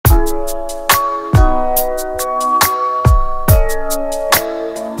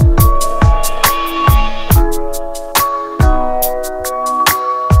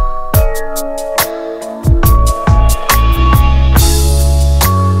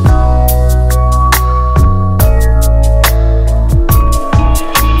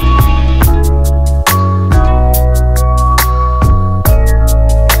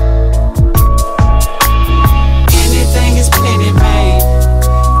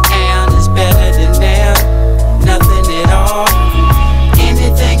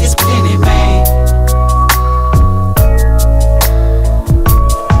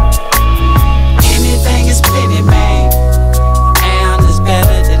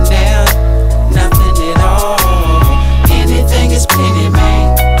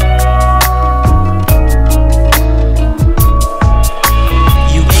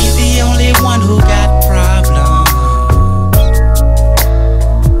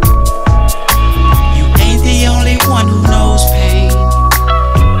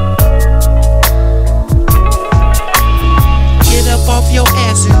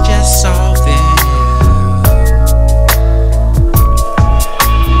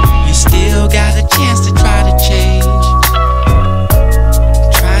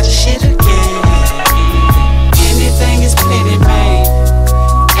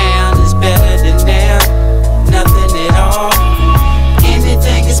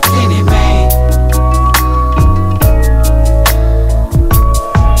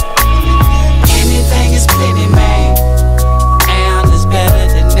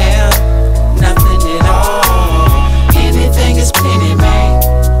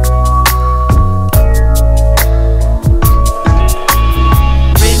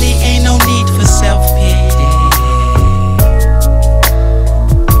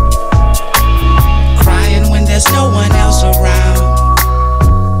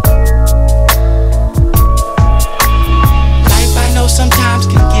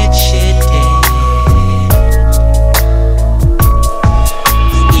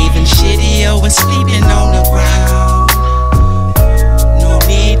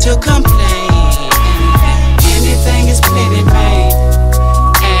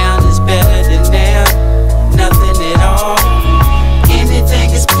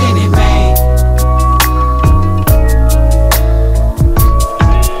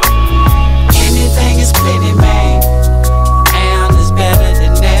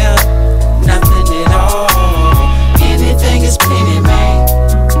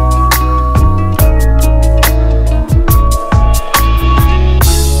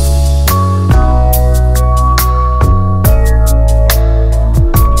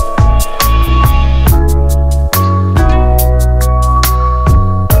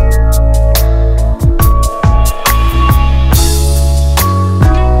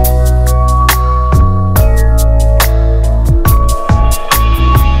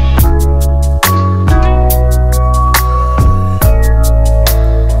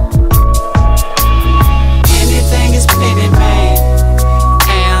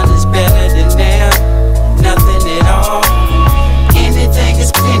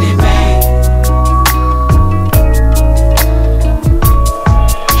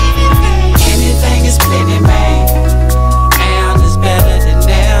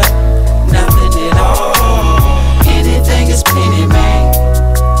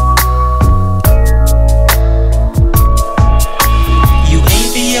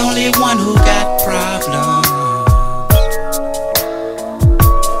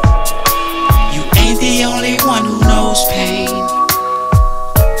one who knows pain.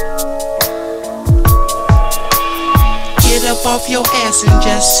 Get up off your ass and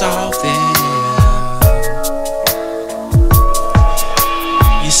just solve it.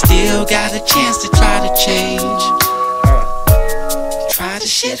 You still got a chance to try to change. Try the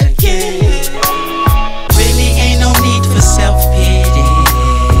shit again. Really ain't no need for self-pity.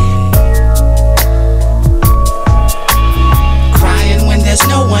 Crying when there's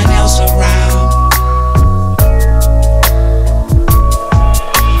no one else around.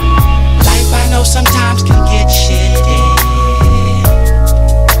 Life I know sometimes can get shitty.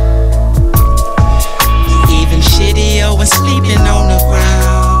 Even shittier when sleeping on the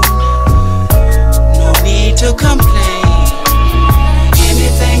ground. No need to complain.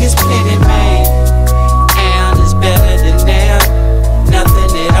 Anything is plenty made, and it's better than them.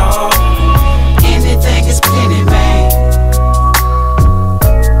 Nothing at all. Anything is plenty made.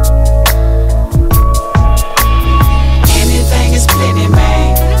 Anything is plenty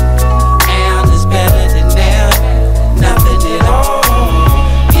made, and it's better than them. Nothing at all.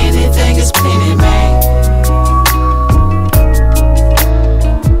 Anything is plenty made.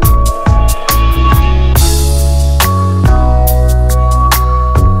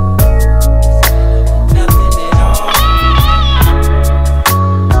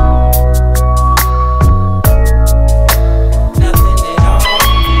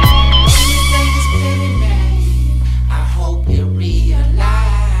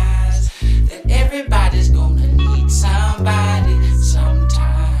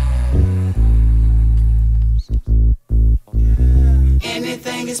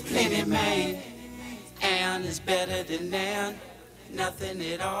 Anything is plenty made, and it's better than them. Nothing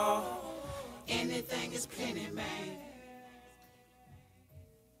at all. Anything is plenty made.